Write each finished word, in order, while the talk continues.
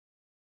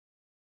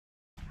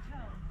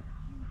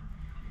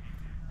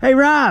Hey,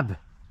 Rob.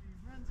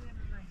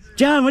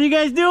 John, what are you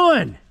guys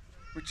doing?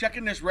 We're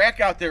checking this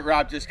rack out that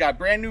Rob just got.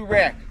 Brand new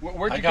rack.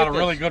 Where'd you I got get a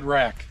really good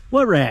rack.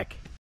 What rack?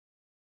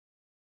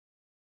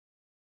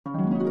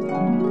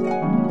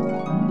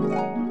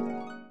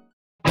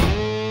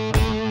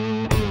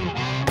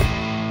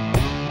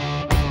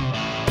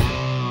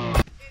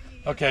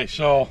 Okay,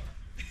 so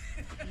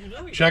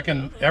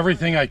checking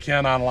everything I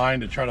can online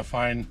to try to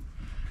find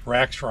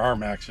racks for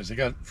RMaxes. They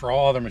got for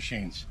all other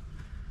machines.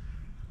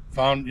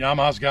 Found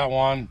Yamaha's got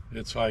one.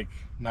 It's like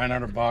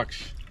 900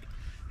 bucks,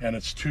 and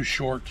it's too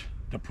short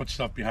to put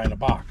stuff behind a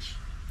box.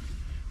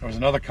 There was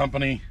another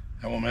company,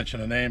 I won't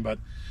mention the name, but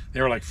they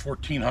were like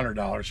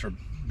 $1,400 for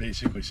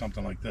basically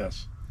something like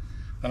this.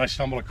 Then I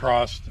stumbled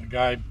across a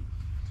guy,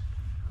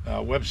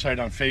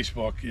 website on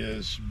Facebook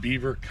is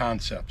Beaver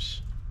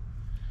Concepts.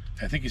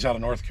 I think he's out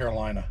of North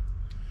Carolina.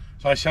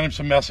 So I sent him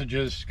some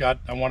messages. I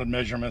wanted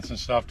measurements and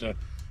stuff to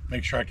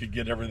make sure I could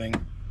get everything,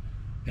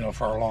 you know,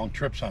 for our long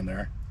trips on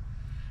there.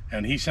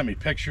 And he sent me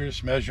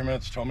pictures,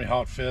 measurements, told me how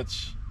it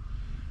fits.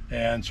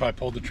 And so I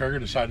pulled the trigger,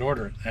 decided to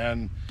order it.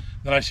 And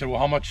then I said, well,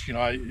 how much, you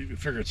know, I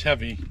figure it's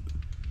heavy,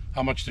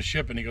 how much to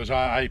ship? And he goes,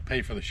 I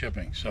pay for the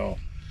shipping. So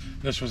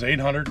this was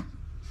 $800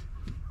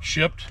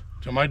 shipped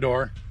to my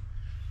door.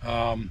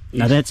 Now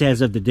that's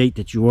as of the date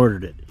that you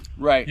ordered it.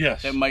 Right.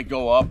 Yes. It might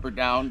go up or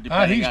down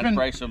depending on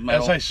price of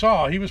metal. As I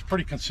saw, he was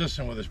pretty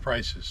consistent with his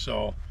prices.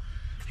 So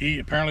he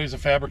apparently is a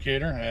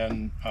fabricator,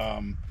 and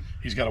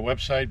he's got a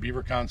website,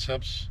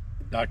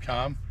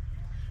 beaverconcepts.com,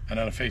 and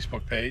then a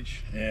Facebook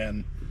page.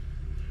 And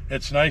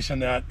it's nice in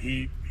that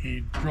he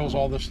drills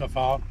all this stuff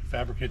out,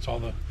 fabricates all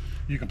the,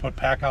 you can put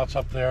pack outs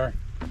up there.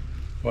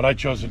 What I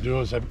chose to do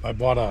is I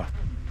bought a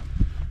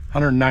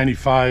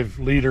 195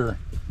 liter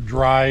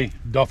dry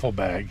duffel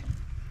bag,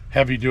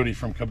 heavy duty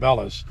from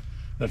Cabela's,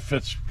 that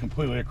fits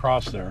completely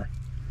across there,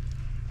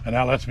 and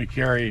that lets me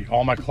carry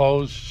all my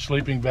clothes,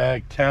 sleeping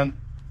bag, tent,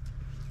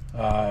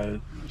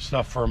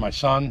 stuff for my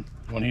son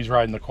when he's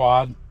riding the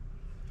quad.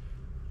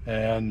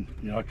 And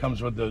you know, it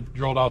comes with the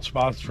drilled out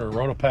spots for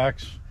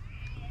rotopacks.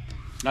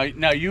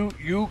 Now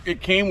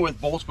it came with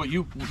bolts, but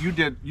you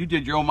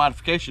did your own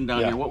modification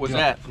down here. What was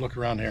that? Look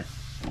around here.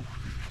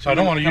 So I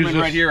don't want to use this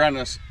right here on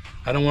this.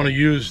 I don't want to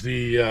use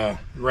the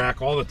rack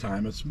all the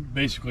time. It's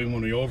basically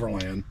when we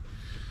overland.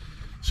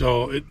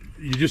 So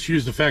you just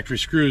use the factory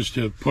screws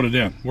to put it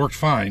in. Worked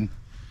fine,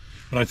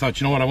 but I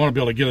thought, you know what, I want to be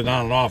able to get it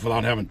on and off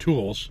without having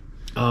tools.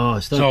 Oh,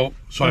 so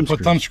I put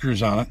thumb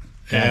screws on it,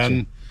 Gotcha.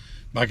 and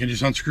I can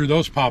just unscrew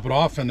those, pop it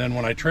off, and then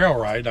when I trail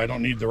ride, I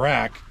don't need the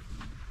rack.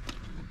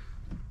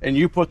 And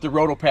you put the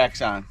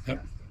rotopacks on.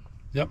 Yep.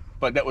 Yep.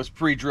 But that was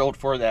pre-drilled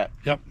for that.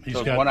 Yep. He's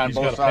So got one on a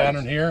both sides.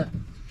 pattern here,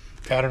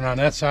 pattern on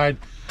that side.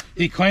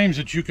 He claims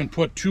that you can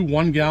put 2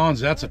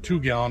 1-gallons. That's a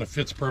 2-gallon. It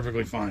fits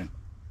perfectly fine.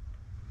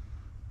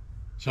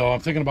 So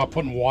I'm thinking about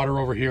putting water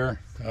over here.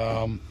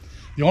 The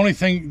only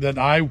thing that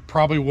I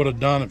probably would have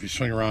done, if you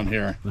swing around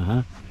here,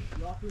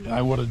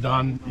 I would have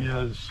done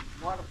is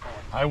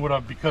I would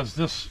have, because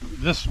this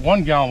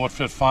 1-gallon would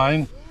fit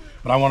fine,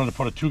 but I wanted to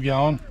put a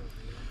 2-gallon.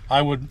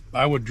 I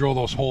would drill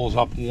those holes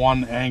up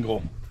one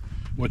angle,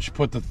 which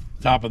put the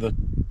top of the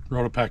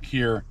rotopack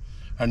here,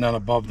 and then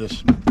above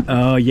this.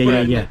 Oh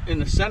yeah. In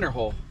the center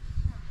hole.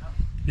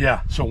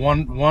 Yeah, so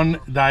one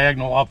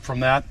diagonal up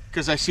from that.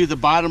 Because I see the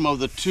bottom of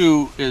the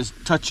 2 is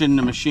touching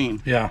the machine.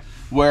 Yeah.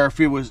 Where if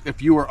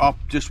you were up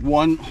just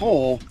one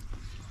hole,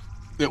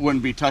 it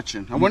wouldn't be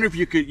touching. I wonder if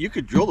you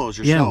could drill those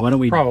yourself. Yeah, why don't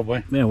we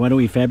probably? Yeah, why don't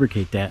we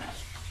fabricate that?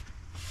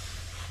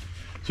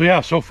 So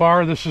yeah, so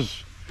far this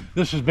is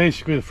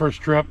basically the first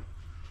trip.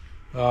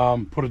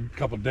 Put a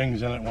couple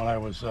dings in it when I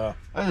was. I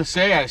was gonna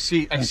say I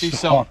see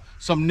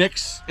some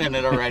nicks in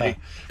it already.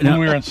 When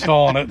we were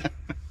installing it.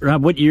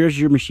 Rob, what year is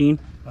your machine?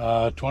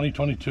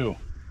 2022.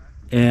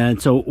 And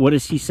so what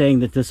is he saying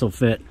that this will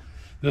fit?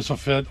 This will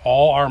fit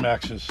all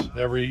RMaxes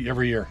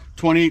every year.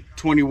 20,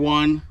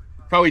 21,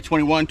 probably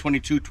 21,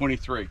 22,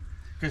 23.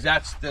 Because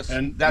that's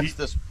when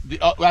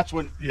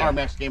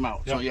RMax came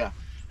out. Yep. So yeah.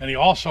 And he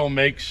also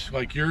makes,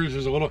 like yours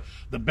is a little,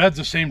 the bed's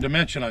the same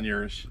dimension on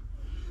yours,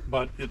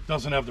 but it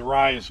doesn't have the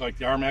rise like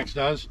the RMax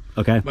does.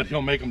 Okay. But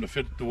he'll make them to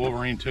fit the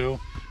Wolverine too.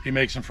 He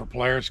makes them for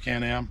Polaris,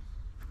 Can-Am.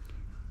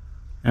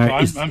 All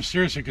right, So I'm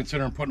seriously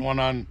considering putting one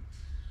on,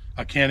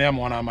 a Can-Am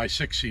one on my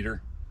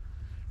 6-seater,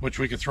 which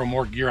we could throw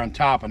more gear on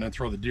top and then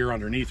throw the deer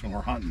underneath when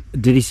we're hunting.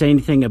 Did he say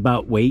anything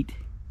about weight?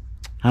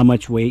 How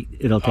much weight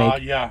it'll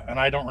take? Yeah, and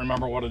I don't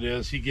remember what it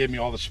is. He gave me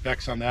all the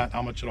specs on that,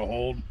 how much it'll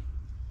hold.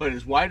 But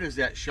as wide as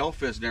that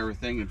shelf is and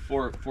everything, and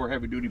four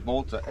heavy duty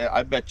bolts,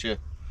 I bet you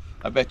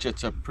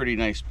it's a pretty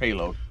nice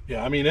payload.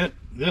 Yeah, I mean it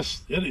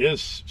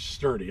is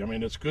sturdy. I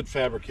mean it's good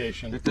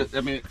fabrication. I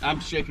mean I'm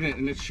shaking it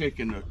and it's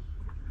shaking.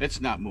 It's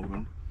not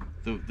moving.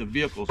 The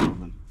vehicle's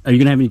moving. Are you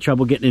gonna have any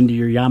trouble getting into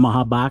your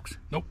Yamaha box?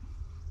 Nope.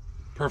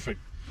 Perfect.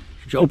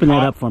 Would you open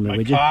that up for me,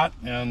 would you? Cot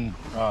and you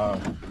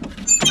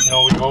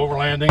know, we go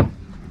overlanding.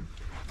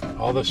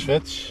 All this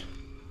fits.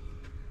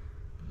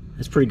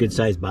 That's a pretty good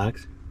sized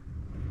box.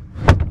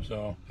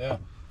 So yeah.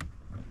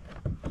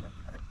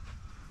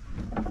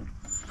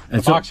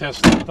 The box has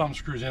thumb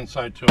screws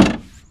inside too.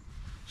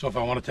 So if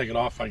I want to take it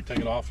off, I can take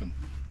it off and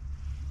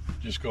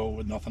just go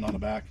with nothing on the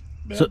back.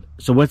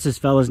 So what's this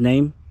fella's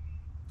name?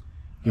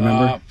 You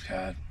remember?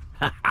 God.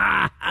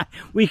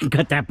 We can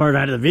cut that part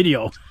out of the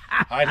video.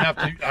 I'd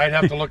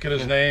have to look at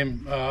his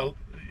name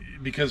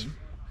because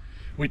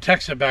we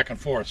texted back and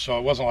forth, so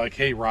it wasn't like,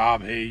 hey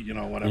Rob, hey, you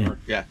know, whatever.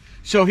 Yeah.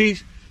 So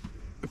he's,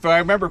 if I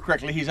remember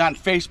correctly, he's on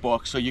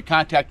Facebook. So you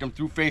contact him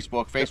through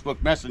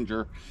Facebook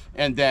Messenger,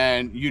 and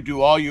then you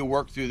do all your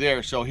work through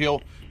there. So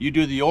you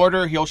do the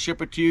order, he'll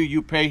ship it to you,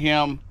 you pay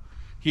him.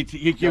 He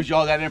gives you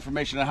all that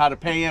information on how to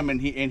pay him,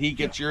 and he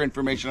gets your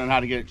information on how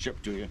to get it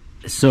shipped to you.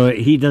 So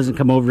he doesn't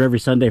come over every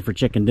Sunday for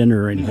chicken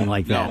dinner or anything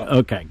like that? No.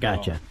 Okay,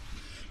 gotcha. No.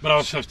 But I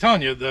was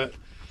telling you that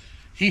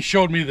he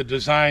showed me the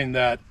design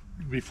that,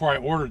 before I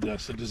ordered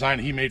this, the design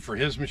he made for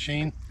his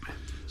machine.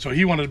 So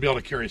he wanted to be able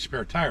to carry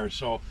spare tires.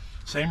 So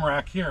same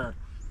rack here,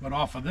 but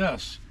off of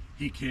this,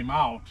 he came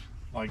out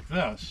like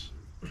this.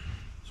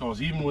 So it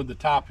was even with the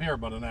top here,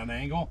 but at an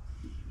angle,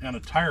 and a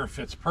tire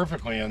fits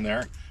perfectly in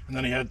there. And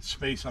then he had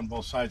space on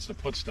both sides to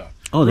put stuff.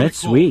 Oh, really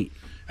that's cool. Sweet.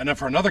 And then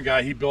for another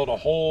guy, he built a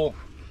hole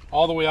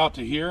all the way out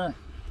to here,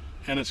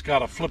 and it's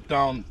got a flip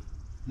down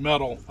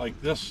metal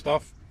like this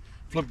stuff,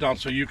 flip down,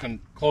 so you can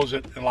close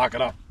it and lock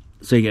it up.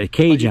 So you got a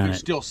cage on it. You can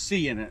still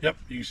see in it. Yep,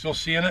 you can still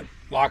see in it.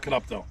 Lock it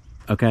up though.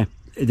 Okay.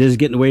 Does it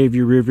get in the way of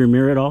your rear view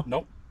mirror at all?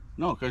 Nope.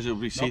 No, because it'll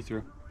be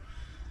see-through.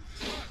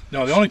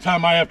 No, the only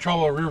time I have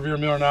trouble with rear view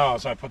mirror now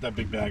is I put that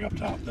big bag up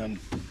top. Then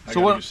I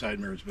gotta use side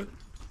mirrors, but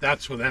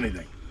that's with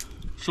anything.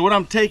 So what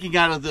I'm taking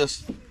out of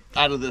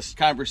this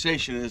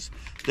conversation is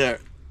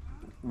that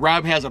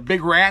Rob has a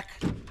big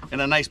rack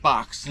and a nice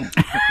box.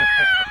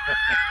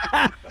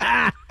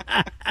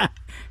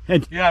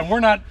 Yeah, and we're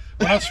not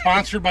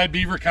sponsored by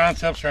Beaver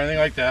Concepts or anything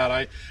like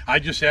that. I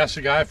just asked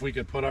the guy if we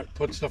could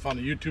put stuff on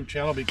the YouTube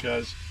channel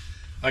because,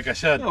 like I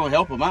said, it'll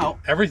help him out.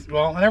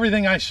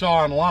 Everything I saw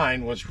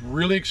online was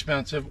really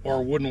expensive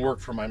or wouldn't work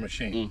for my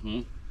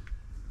machine.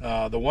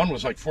 Mm-hmm. The one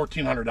was like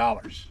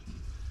 $1,400.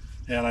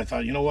 And I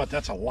thought, you know what,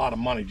 that's a lot of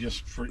money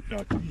just for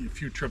a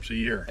few trips a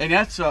year. And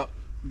that's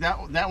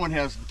that one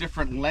has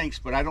different lengths,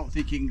 but I don't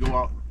think you can go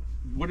out.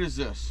 What is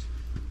this?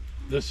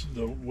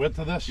 The width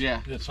of this?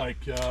 Yeah. It's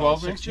like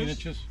 12 16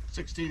 inches?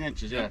 16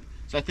 inches, yeah.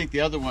 So I think the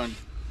other one,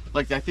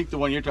 I think the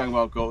one you're talking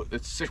about,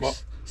 it's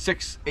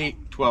 6, 8,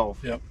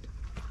 12. Yep.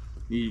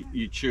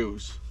 You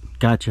choose.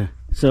 Gotcha.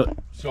 So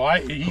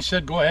he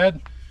said go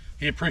ahead.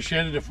 He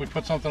appreciated if we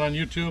put something on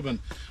YouTube, and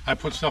I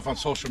put stuff on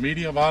social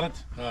media about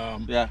it.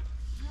 Yeah.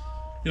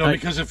 You know,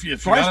 because if you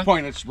price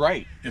point, it's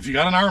right. If you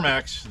got an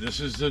RMax, this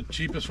is the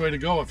cheapest way to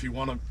go if you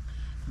want to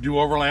do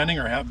overlanding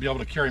or be able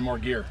to carry more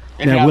gear.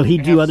 Now, will he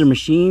do other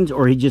machines,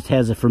 or he just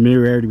has a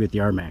familiarity with the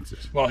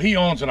RMaxes? Well, he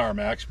owns an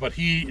RMax, but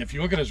if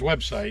you look at his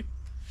website,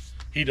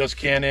 he does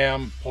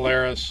Can-Am,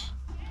 Polaris,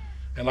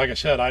 and like I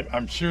said,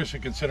 I'm seriously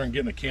considering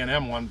getting a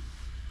Can-Am one.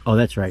 Oh,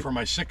 that's right. For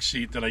my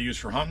 6-seat that I use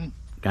for hunting.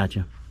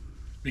 Gotcha.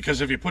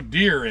 Because if you put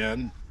deer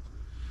in,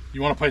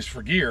 you want a place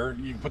for gear,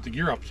 you can put the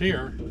gear up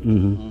here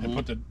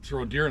and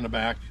throw a deer in the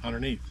back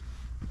underneath.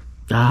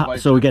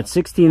 So we got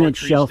 16-inch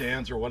shelf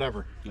stands or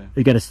whatever. Yeah.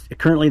 We got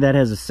currently that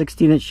has a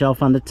 16-inch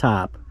shelf on the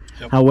top.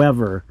 Yep.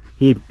 However,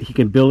 he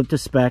can build it to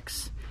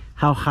specs.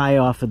 How high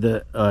off of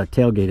the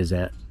tailgate is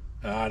that?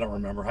 I don't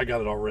remember. I got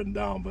it all written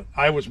down, but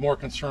I was more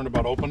concerned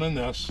about opening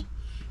this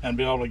and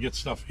being able to get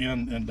stuff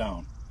in and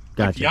down.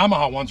 Gotcha. Like the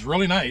Yamaha one's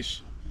really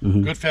nice,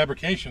 good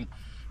fabrication,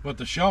 but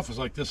the shelf is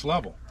like this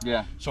level.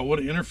 Yeah. So it would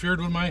have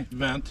interfered with my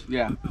vent.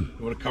 Yeah. It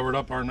would have covered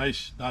up our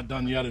nice Not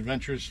Done Yet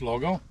Adventures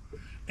logo.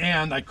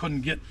 And I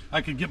could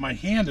get my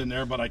hand in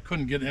there, but I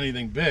couldn't get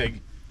anything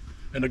big.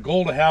 And the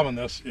goal to having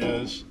this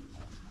is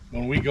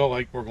when we go,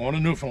 like we're going to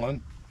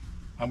Newfoundland,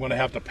 I'm going to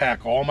have to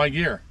pack all my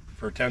gear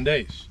for 10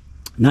 days.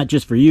 Not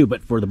just for you,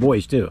 but for the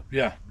boys too.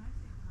 Yeah.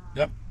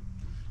 Yep.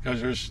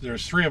 Because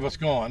there's 3 of us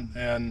going,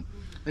 and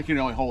they can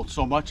only hold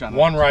so much on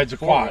one rides a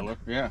quad.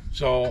 Yeah.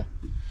 So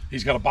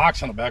he's got a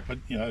box on the back, but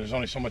you know there's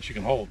only so much you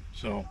can hold.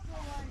 So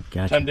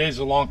gotcha. 10 days is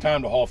a long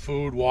time to haul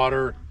food,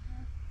 water,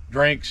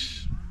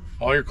 drinks,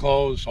 all your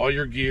clothes, all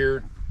your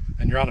gear,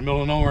 and you're out in the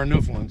middle of nowhere in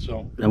Newfoundland.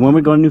 So. And when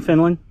we go to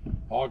Newfoundland?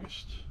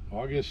 August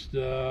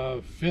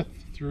 5th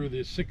through the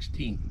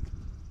 16th.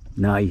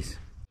 Nice.